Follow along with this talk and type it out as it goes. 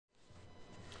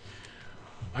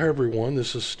Hi everyone,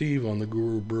 this is Steve on the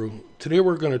Guru Brew. Today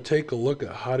we're going to take a look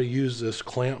at how to use this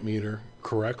clamp meter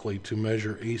correctly to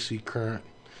measure AC current.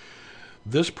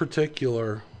 This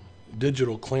particular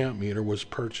digital clamp meter was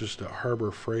purchased at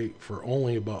Harbor Freight for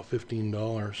only about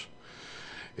 $15.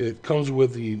 It comes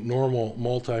with the normal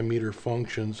multimeter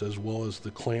functions as well as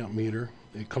the clamp meter.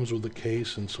 It comes with a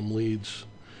case and some leads.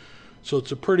 So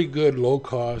it's a pretty good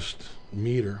low-cost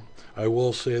meter. I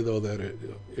will say though that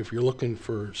if you're looking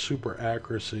for super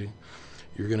accuracy,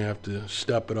 you're going to have to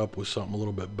step it up with something a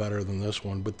little bit better than this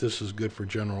one, but this is good for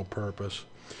general purpose.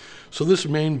 So this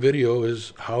main video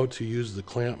is how to use the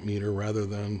clamp meter rather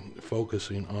than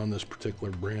focusing on this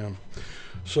particular brand.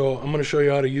 So I'm going to show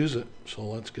you how to use it. So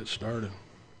let's get started.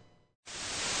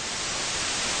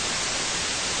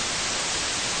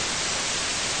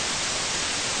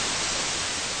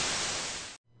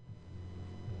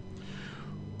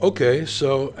 Okay,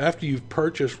 so after you've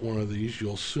purchased one of these,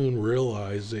 you'll soon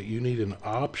realize that you need an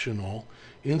optional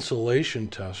insulation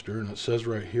tester, and it says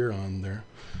right here on there,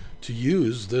 to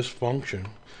use this function.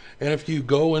 And if you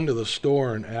go into the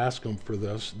store and ask them for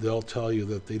this, they'll tell you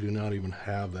that they do not even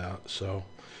have that. So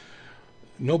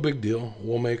no big deal,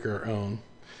 we'll make our own.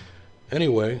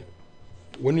 Anyway,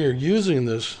 when you're using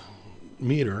this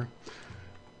meter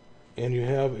and you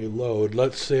have a load,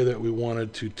 let's say that we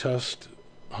wanted to test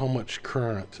how much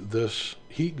current this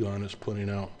heat gun is putting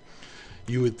out.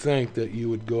 You would think that you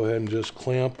would go ahead and just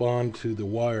clamp onto the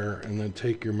wire and then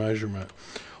take your measurement.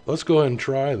 Let's go ahead and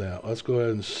try that. Let's go ahead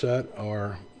and set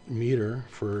our meter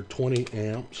for 20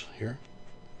 amps here.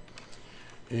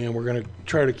 And we're going to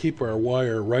try to keep our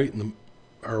wire right in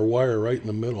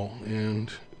the middle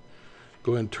and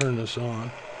go ahead and turn this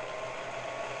on.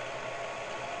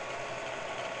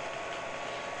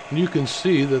 And you can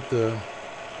see that the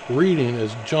reading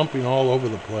is jumping all over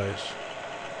the place.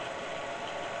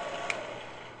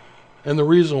 And the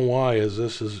reason why is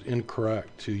this is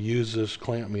incorrect to use this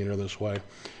clamp meter this way.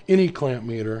 Any clamp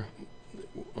meter,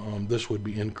 this would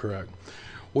be incorrect.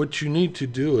 What you need to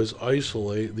do is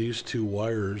isolate these two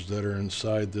wires that are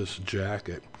inside this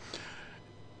jacket.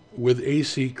 With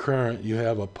AC current, you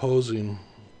have opposing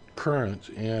current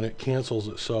and it cancels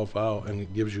itself out and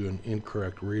it gives you an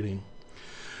incorrect reading.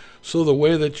 So the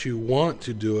way that you want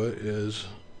to do it is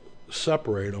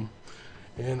separate them.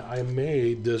 And I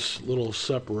made this little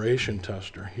separation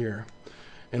tester here.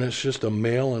 And it's just a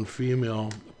male and female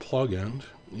plug-in.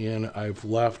 And I've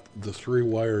left the three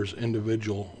wires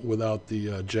individual without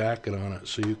the jacket on it,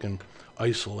 so you can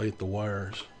isolate the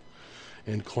wires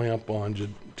and clamp on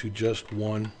to just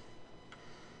one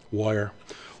wire.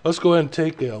 Let's go ahead and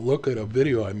take a look at a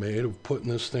video I made of putting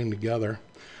this thing together.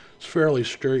 It's fairly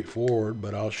straightforward,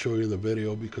 but I'll show you the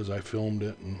video because I filmed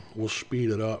it, and we'll speed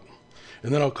it up.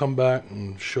 And then I'll come back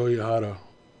and show you how to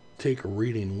take a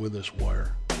reading with this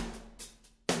wire.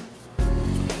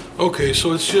 Okay,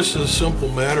 so it's just a simple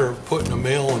matter of putting a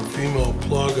male and female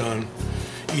plug on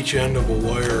each end of a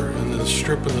wire and then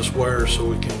stripping this wire so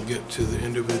we can get to the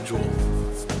individual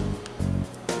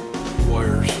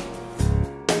wires.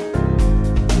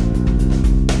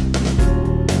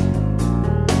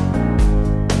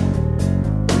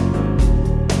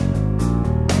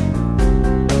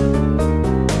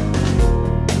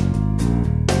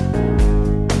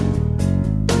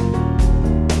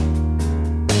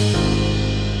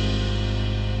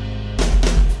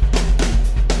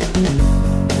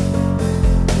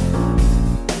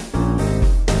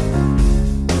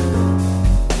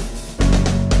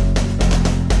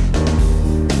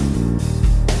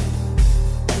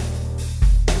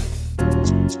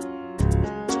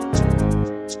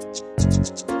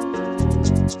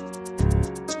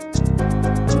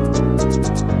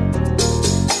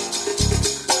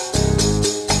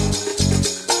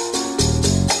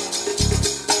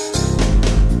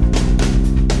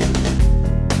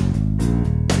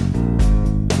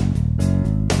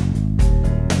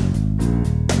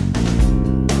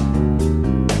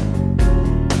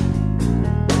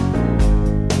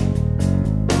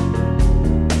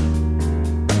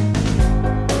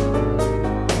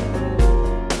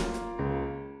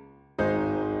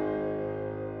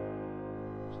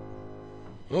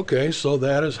 Okay, so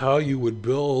that is how you would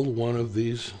build one of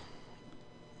these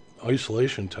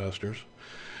isolation testers.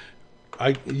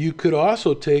 You could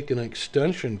also take an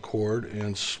extension cord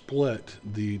and split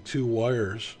the two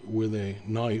wires with a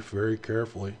knife very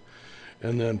carefully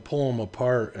and then pull them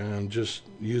apart and just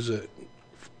use it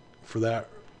for that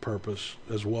purpose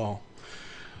as well.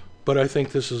 But I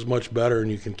think this is much better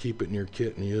and you can keep it in your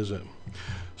kit and use it.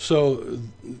 So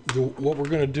what we're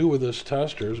going to do with this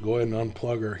tester is go ahead and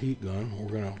unplug our heat gun.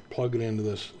 We're going to plug it into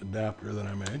this adapter that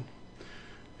I made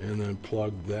and then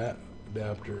plug that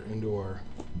adapter into our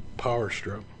power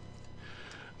strip.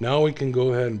 Now we can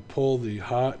go ahead and pull the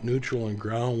hot, neutral, and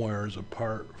ground wires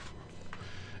apart.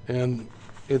 And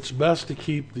it's best to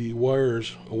keep the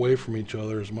wires away from each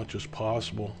other as much as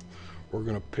possible. We're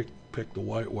going to pick the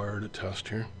white wire to test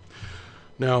here.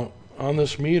 Now, on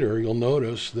this meter, you'll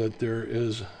notice that there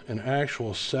is an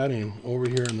actual setting over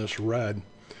here in this red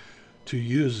to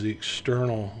use the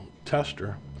external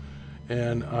tester.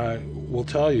 And I will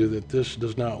tell you that this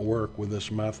does not work with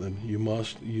this method. You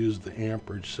must use the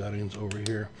amperage settings over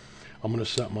here. I'm going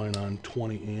to set mine on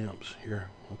 20 amps here,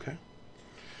 okay?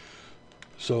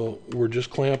 So we're just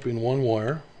clamping one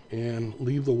wire and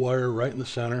leave the wire right in the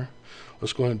center.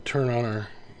 Let's go ahead and turn on our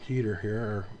heater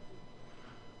here,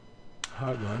 our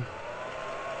hot gun.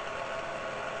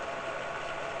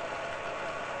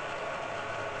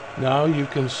 Now you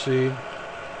can see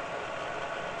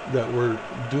that we're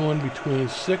doing between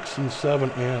 6 and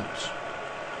 7 amps,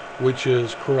 which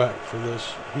is correct for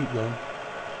this heat gun.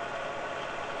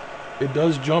 It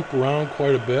does jump around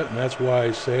quite a bit, and that's why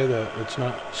I say that it's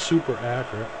not super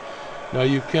accurate. Now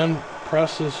you can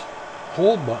press this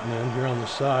hold button in here on the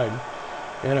side,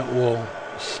 and it will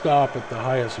stop at the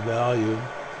highest value,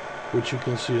 which you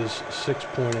can see is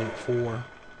 6.84.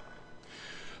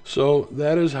 So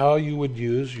that is how you would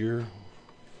use your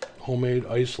homemade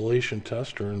isolation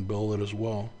tester and build it as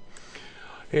well.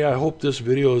 Hey, I hope this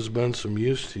video has been some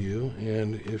use to you,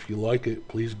 and if you like it,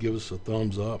 please give us a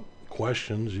thumbs up.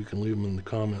 Questions, you can leave them in the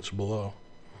comments below.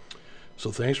 So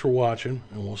thanks for watching,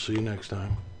 and we'll see you next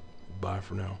time. Bye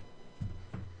for now.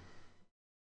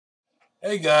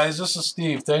 Hey guys, this is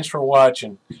Steve. Thanks for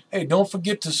watching. Hey, don't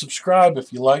forget to subscribe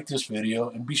if you like this video,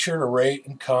 and be sure to rate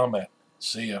and comment.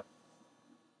 See ya.